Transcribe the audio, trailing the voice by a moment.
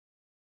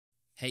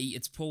Hey,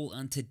 it's Paul,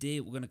 and today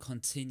we're going to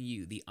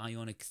continue the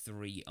Ionic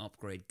 3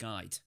 upgrade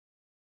guide.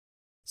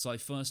 So I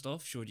first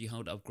off showed you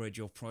how to upgrade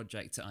your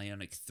project to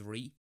Ionic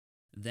 3,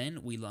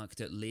 then we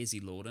looked at lazy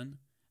loading,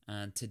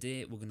 and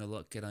today we're going to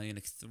look at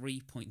Ionic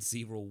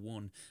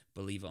 3.0.1,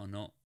 believe it or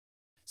not.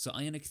 So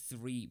Ionic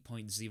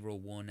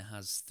 3.0.1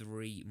 has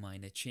 3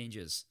 minor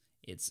changes.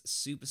 It's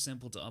super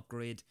simple to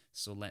upgrade,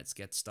 so let's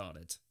get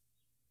started.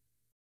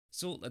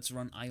 So let's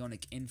run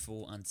Ionic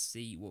info and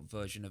see what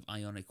version of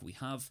Ionic we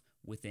have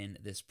within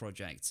this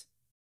project.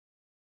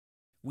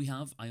 We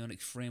have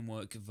Ionic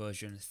Framework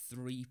version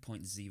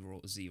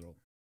 3.0.0.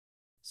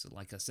 So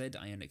like I said,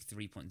 Ionic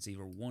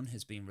 3.0.1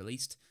 has been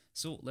released,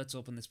 so let's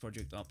open this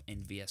project up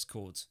in VS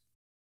Code.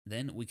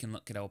 Then we can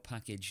look at our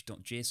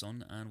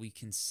package.json and we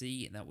can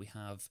see that we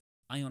have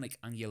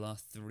ionic-angular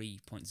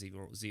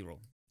 3.0.0.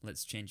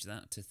 Let's change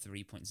that to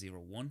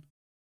 3.0.1,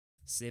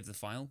 save the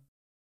file,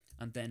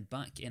 and then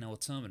back in our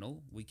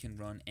terminal we can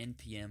run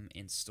npm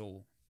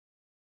install.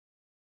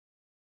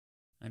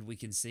 And we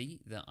can see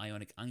that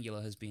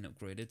ionic-angular has been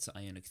upgraded to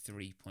Ionic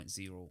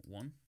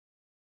 3.0.1.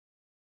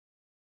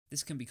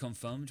 This can be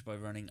confirmed by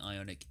running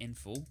ionic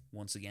info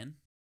once again,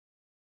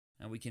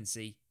 and we can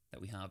see that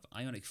we have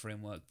Ionic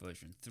Framework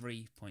version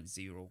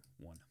 3.0.1.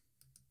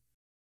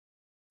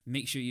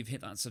 Make sure you've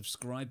hit that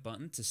subscribe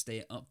button to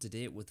stay up to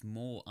date with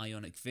more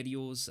Ionic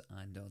videos,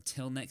 and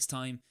until next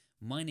time,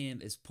 my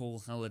name is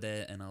Paul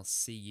Halliday and I'll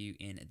see you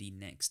in the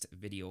next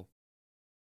video.